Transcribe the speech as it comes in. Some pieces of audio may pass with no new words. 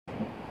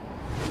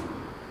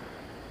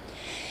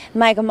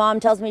Mike, a mom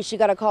tells me she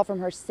got a call from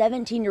her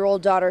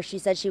 17-year-old daughter. She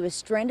said she was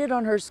stranded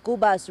on her school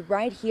bus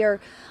right here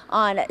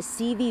on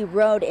CV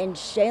Road in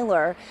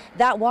Shaler.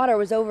 That water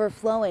was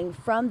overflowing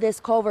from this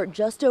culvert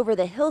just over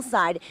the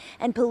hillside,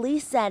 and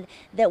police said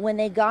that when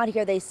they got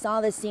here, they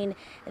saw the scene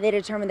and they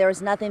determined there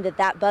was nothing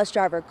that bus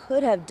driver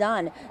could have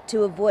done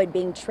to avoid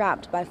being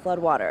trapped by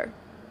floodwater.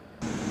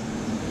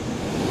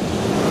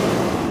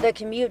 The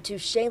commute to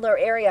Shaler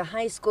Area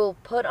High School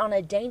put on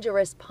a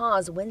dangerous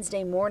pause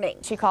Wednesday morning.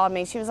 She called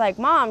me. She was like,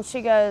 "Mom,"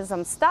 she goes,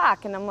 "I'm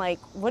stuck." And I'm like,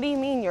 "What do you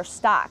mean you're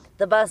stuck?"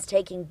 The bus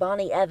taking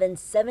Bonnie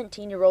Evans'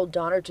 17-year-old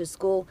daughter to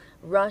school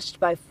rushed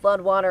by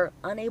floodwater,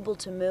 unable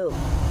to move.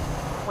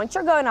 Once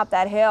you're going up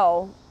that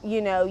hill,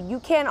 you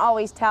can't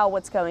always tell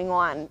what's going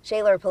on.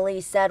 Shaler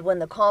police said when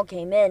the call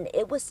came in,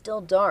 it was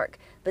still dark,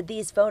 but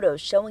these photos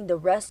showing the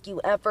rescue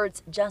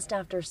efforts just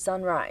after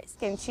sunrise.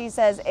 And she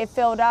says it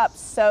filled up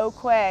so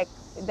quick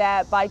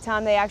that by the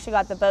time they actually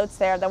got the boats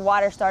there, the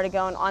water started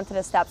going onto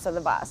the steps of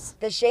the bus.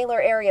 The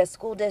Shaler Area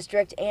School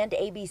District and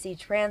ABC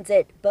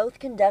Transit both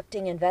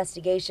conducting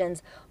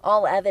investigations,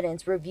 all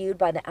evidence reviewed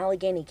by the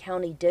Allegheny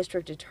County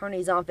District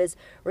Attorney's Office,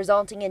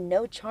 resulting in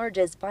no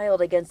charges filed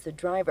against the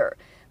driver.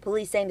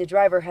 Police saying the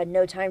driver had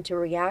no time to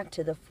react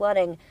to the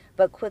flooding,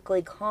 but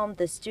quickly calmed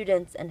the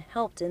students and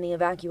helped in the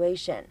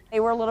evacuation.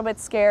 They were a little bit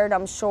scared,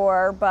 I'm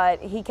sure,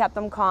 but he kept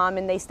them calm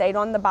and they stayed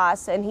on the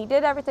bus and he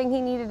did everything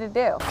he needed to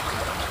do.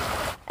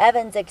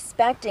 Evans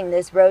expecting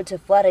this road to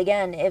flood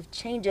again if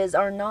changes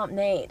are not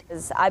made.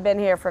 I've been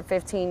here for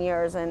 15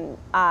 years and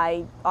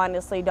I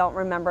honestly don't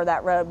remember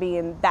that road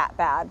being that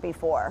bad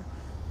before.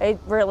 It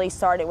really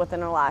started within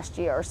the last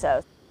year or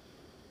so.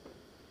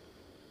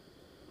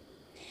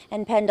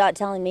 And PennDOT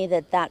telling me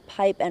that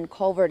pipe and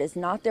culvert is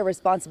not their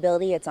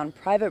responsibility. It's on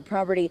private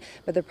property,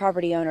 but the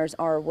property owners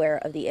are aware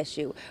of the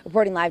issue.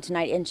 Reporting live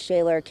tonight in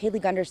Shaler,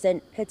 Kaylee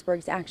Gunderson,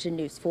 Pittsburgh's Action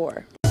News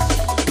 4.